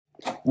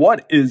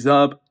What is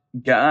up,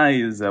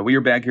 guys? We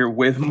are back here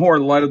with more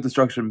Light of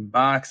Destruction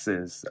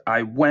boxes.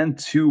 I went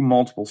to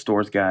multiple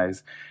stores,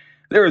 guys.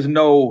 There is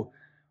no,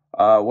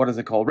 what is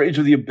it called? Rage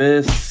of the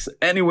Abyss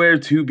anywhere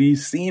to be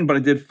seen, but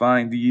I did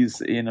find these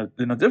in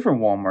a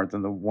different Walmart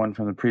than the one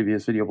from the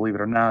previous video, believe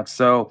it or not.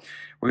 So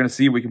we're going to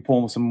see if we can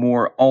pull some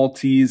more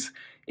alties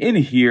in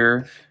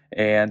here.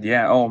 And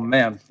yeah, oh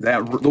man,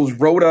 those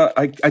Rhoda,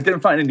 I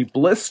didn't find any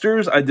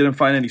blisters. I didn't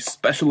find any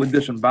special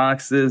edition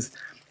boxes.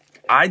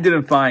 I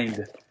didn't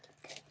find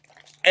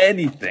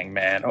anything,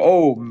 man.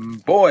 Oh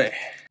boy.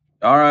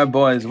 All right,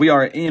 boys, we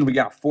are in. We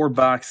got 4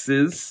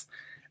 boxes.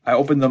 I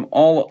opened them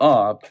all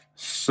up,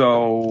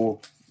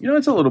 so you know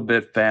it's a little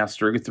bit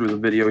faster to get through the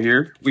video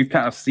here. We've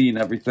kind of seen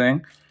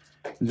everything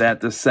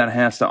that this set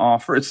has to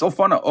offer. It's still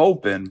fun to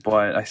open,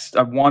 but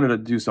I wanted to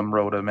do some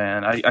Rhoda,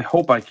 man. I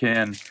hope I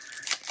can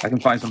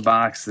find some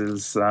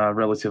boxes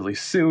relatively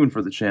soon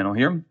for the channel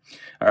here.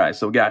 All right,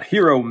 so we got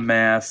Hero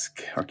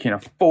Mask,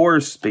 Arcana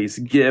Force, Space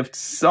Gift,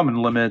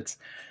 Summon Limit,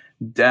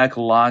 Deck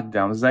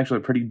Lockdown. This is actually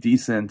a pretty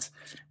decent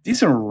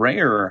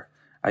rare.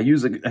 I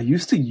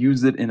used to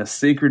use it in a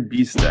Sacred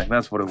Beast deck.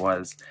 That's what it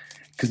was,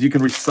 because you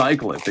can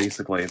recycle it.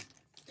 Basically,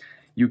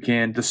 you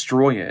can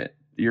destroy it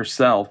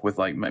yourself with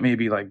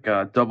maybe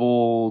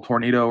double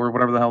tornado or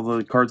whatever the hell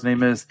the card's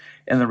name is,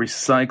 and then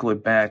recycle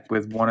it back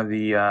with one of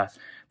the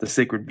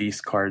Sacred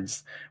Beast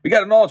cards. We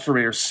got an ultra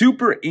rare,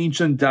 Super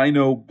Ancient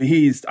Dino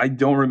Beast. I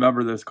don't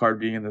remember this card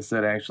being in the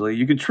set, actually.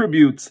 You can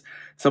tribute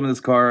some of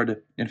this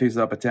card in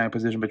face-up attack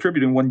position by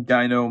tributing one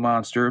dino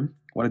monster.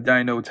 When a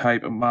dino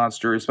type of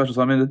monster is special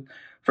summoned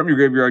from your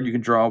graveyard, you can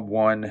draw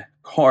 1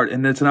 card,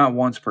 and it's not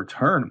once per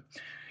turn.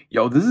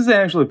 Yo, this is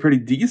actually pretty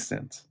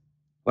decent.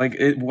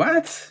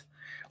 What?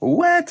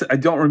 I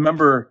don't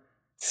remember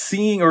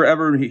seeing or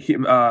ever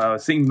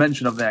seeing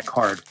mention of that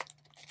card.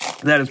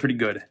 That is pretty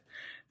good.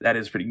 That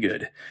is pretty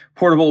good.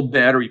 Portable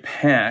Battery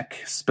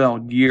Pack, Spell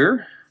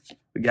Gear.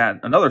 We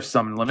got another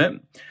Summon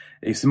Limit.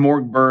 A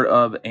Smorgasbord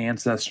of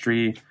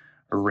Ancestry,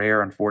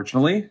 rare,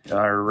 unfortunately.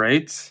 All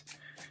right.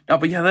 No,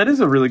 but yeah, that is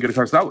a really good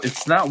card.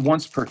 It's not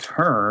once per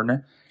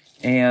turn,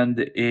 and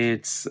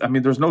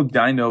there's no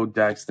Dino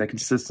decks that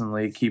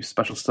consistently keep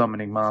special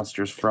summoning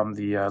monsters from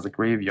the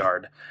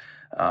graveyard.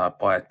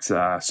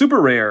 But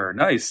super rare,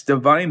 nice.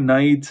 Divine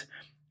Knight,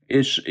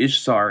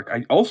 𝗦𝗦𝗧𝗏.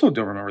 I also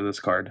don't remember this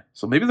card,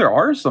 so maybe there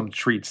are some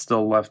treats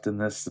still left in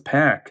this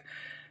pack.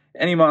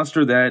 Any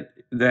monster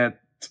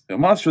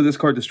monster this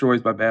card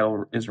destroys by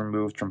battle is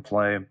removed from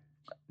play.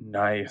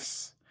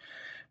 Nice,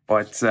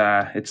 but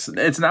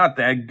it's not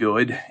that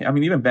good. I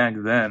mean, even back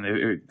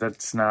then,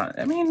 that's not.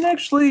 I mean,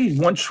 actually,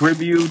 1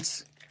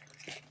 tribute.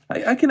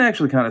 I can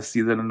actually kind of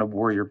see that in a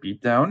Warrior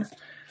Beatdown,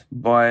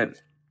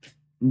 but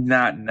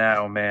not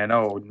now, man.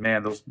 Oh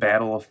man, those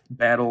battle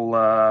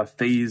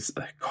phase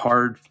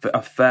card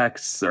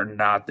effects are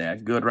not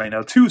that good right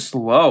now. Too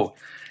slow.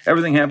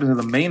 Everything happens in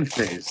the main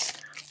phase,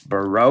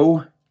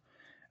 bro.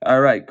 All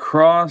right,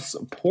 Cross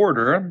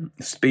Porter,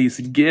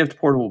 Space Gift,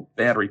 Portable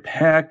Battery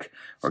Pack,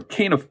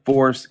 Arcana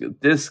Force,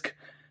 Disc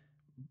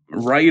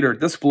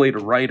Blade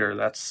Rider.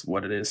 That's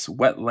what it is.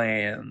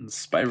 Wetlands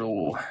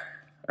Spiral.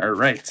 All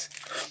right,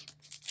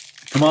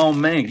 come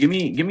on, man. Give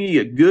me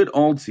a good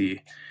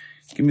ulti.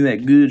 Give me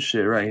that good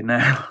shit right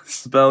now.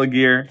 Spell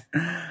Gear.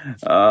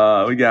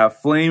 We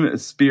got Flame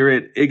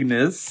Spirit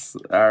Ignis.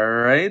 All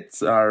right.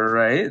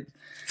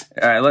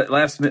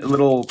 Last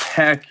little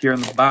pack here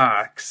in the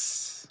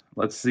box.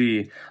 Let's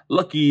see.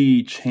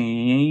 Lucky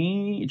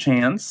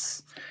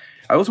Chance.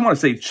 I always want to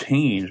say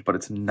change, but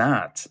it's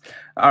not.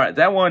 All right,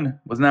 that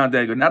one was not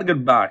that good. Not a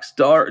good box.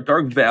 Dark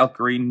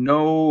Valkyrie.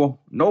 No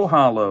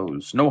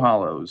hollows. No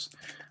hollows.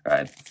 All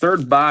right,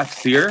 3rd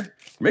box here.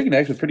 We're making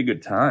actually a pretty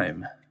good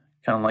time.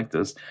 Kind of like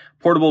this.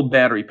 Portable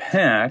Battery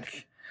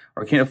Pack,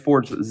 Arcana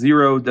Force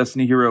 0,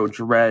 Destiny Hero,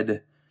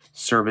 Dread,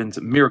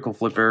 Servant, Miracle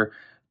Flipper,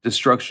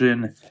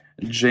 Destruction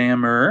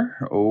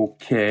Jammer.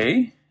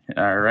 Okay.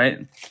 All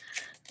right,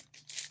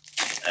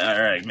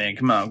 man.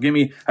 Come on. Give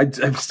me.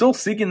 I'm still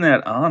seeking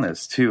that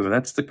Honest, too.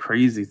 That's the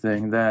crazy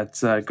thing. That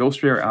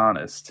Ghost Rare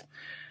Honest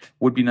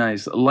would be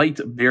nice. Light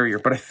Barrier.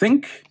 But I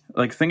think,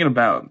 thinking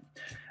about.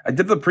 I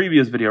did the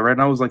previous video, right?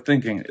 And I was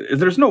thinking,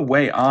 there's no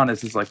way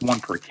Honest is 1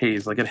 per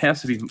case. It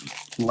has to be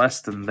less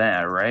than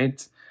that,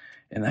 right?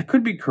 And that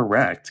could be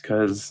correct,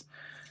 because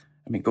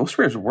I mean, Ghost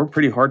Rares were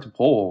pretty hard to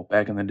pull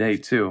back in the day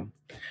too.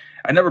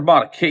 I never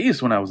bought a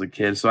case when I was a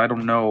kid, so I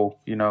don't know,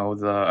 I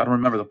don't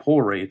remember the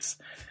pull rates.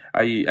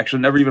 I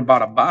actually never even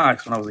bought a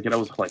box when I was a kid. I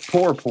was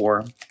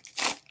poor.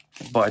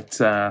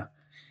 But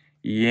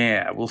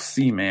yeah, we'll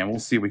see, man. We'll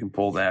see if we can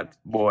pull that,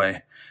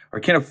 boy.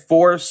 Arcana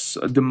Force,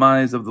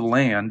 Demise of the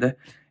Land.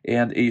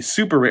 And a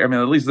super rare,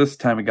 at least this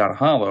time we got a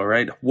hollow,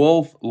 right?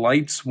 Wolf,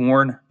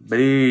 Lightsworn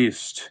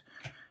Beast.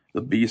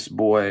 The Beast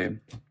Boy.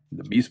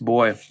 The Beast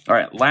Boy. All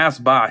right,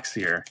 last box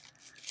here.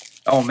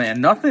 Oh,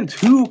 man, nothing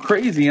too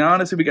crazy,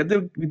 honestly. We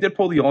did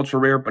pull the ultra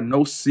rare, but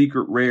no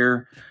secret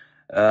rare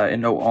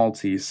and no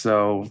alti.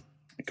 So,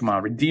 come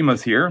on, redeem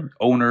us here.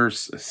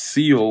 Owner's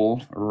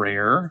Seal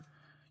rare.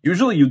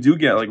 Usually you do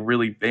get,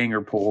 really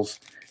banger pulls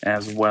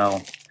as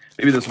well.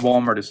 Maybe this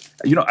Walmart is...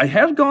 You know, I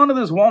have gone to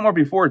this Walmart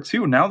before,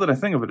 too, now that I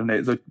think of it. And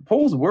the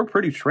polls were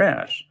pretty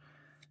trash.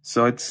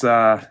 So it's...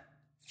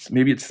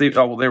 maybe it's safe.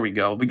 Oh, well, there we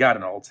go. We got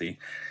an ulti.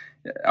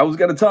 I was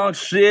going to talk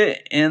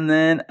shit, and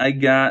then I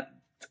got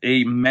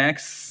a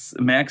maximum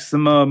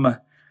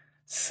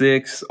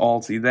 6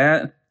 ulti.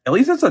 That... At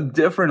least it's a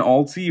different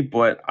ulti,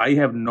 but I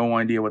have no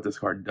idea what this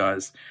card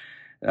does.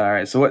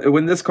 Alright, so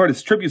when this card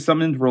is tribute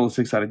summoned, roll a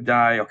 6-sided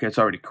die. Okay, it's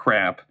already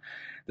crap.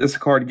 This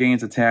card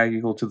gains attack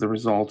equal to the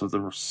result of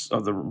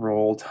the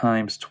roll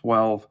times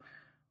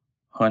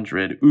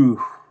 1200.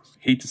 Ooh,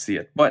 hate to see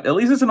it. But at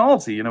least it's an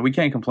ulti, you know, we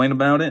can't complain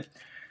about it.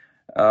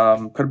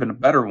 Could have been a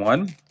better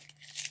one.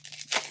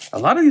 A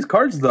lot of these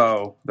cards,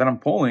 though, that I'm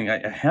pulling,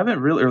 I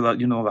haven't really, or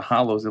you know, the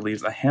hollows at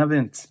least, I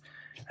haven't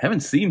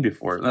seen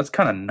before. That's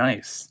kind of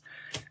nice.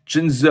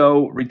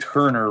 Yugioh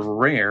Returner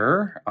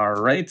Rare.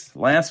 Alright,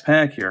 last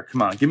pack here.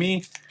 Come on, give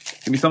me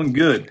something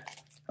good.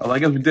 Well, I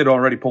guess we did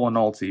already pull an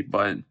ulti,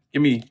 but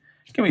give me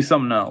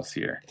something else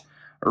here.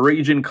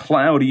 Raging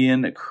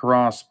Cloudian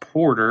Cross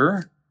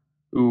Porter.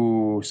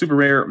 Ooh, super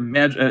rare.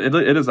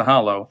 It is a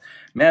hollow.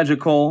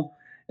 Magical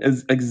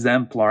is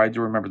Exemplar. I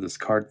do remember this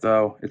card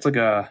though. It's like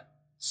a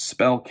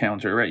spell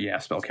counter, right? Yeah,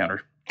 spell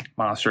counter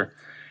monster.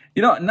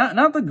 You know,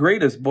 not the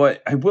greatest,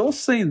 but I will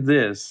say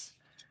this.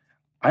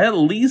 I at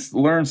least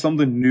learned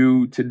something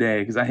new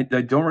today, because I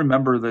don't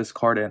remember this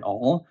card at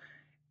all,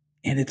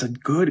 and it's a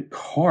good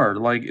card.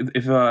 Like,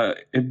 if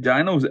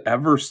dinos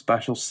ever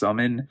special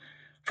summon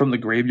from the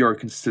graveyard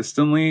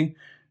consistently,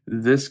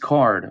 this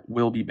card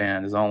will be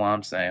banned, is all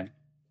I'm saying.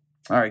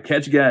 Alright,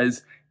 catch you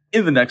guys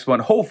in the next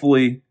one,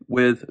 hopefully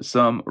with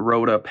some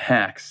Rhoda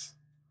packs.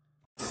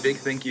 Big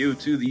thank you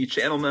to the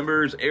channel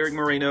members, Eric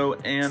Moreno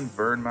and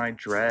Burn My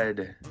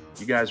Dread.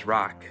 You guys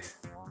rock.